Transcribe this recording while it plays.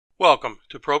Welcome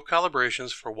to Probe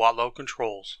Calibrations for Watlow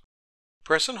controls.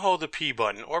 Press and hold the P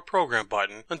button or Program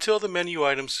button until the menu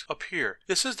items appear.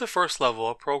 This is the first level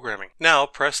of programming. Now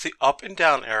press the up and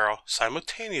down arrow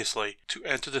simultaneously to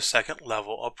enter the second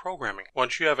level of programming.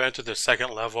 Once you have entered the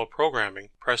second level of programming,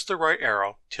 press the right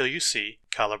arrow till you see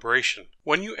Calibration.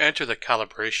 When you enter the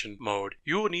Calibration mode,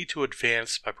 you will need to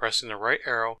advance by pressing the right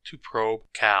arrow to Probe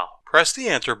Cal. Press the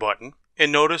Enter button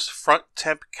and notice Front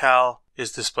Temp Cal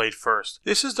is displayed first.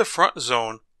 This is the front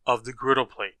zone of the griddle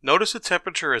plate. Notice the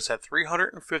temperature is at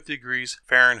 350 degrees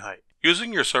Fahrenheit.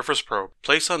 Using your surface probe,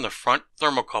 place on the front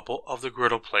thermocouple of the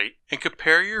griddle plate and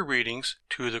compare your readings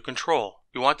to the control.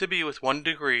 You want to be with 1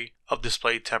 degree of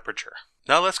displayed temperature.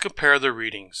 Now let's compare the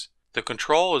readings. The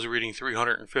control is reading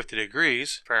 350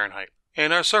 degrees Fahrenheit,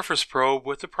 and our surface probe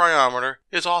with the pyriometer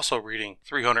is also reading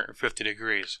 350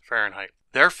 degrees Fahrenheit.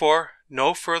 Therefore,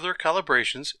 no further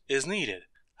calibrations is needed.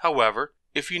 However,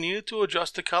 if you needed to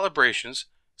adjust the calibrations,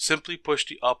 simply push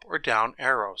the up or down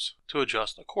arrows to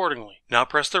adjust accordingly. Now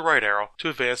press the right arrow to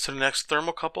advance to the next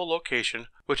thermocouple location,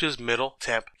 which is middle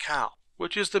temp cal,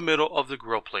 which is the middle of the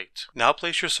grill plate. Now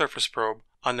place your surface probe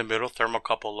on the middle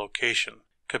thermocouple location.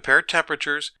 Compare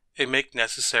temperatures and make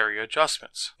necessary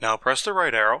adjustments. Now press the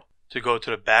right arrow to go to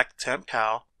the back temp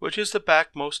cal, which is the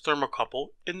backmost thermocouple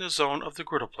in the zone of the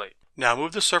griddle plate. Now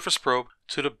move the surface probe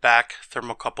to the back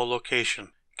thermocouple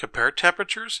location. Compare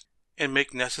temperatures and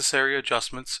make necessary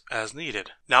adjustments as needed.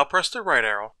 Now press the right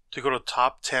arrow to go to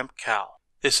top temp cal.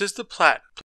 This is the platen.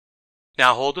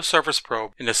 Now hold the surface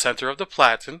probe in the center of the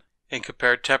platen and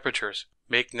compare temperatures.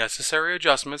 Make necessary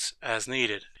adjustments as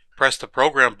needed. Press the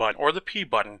program button or the P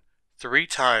button 3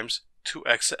 times to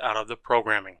exit out of the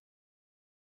programming.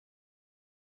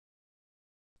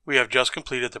 We have just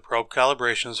completed the probe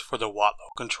calibrations for the Watlow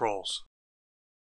controls.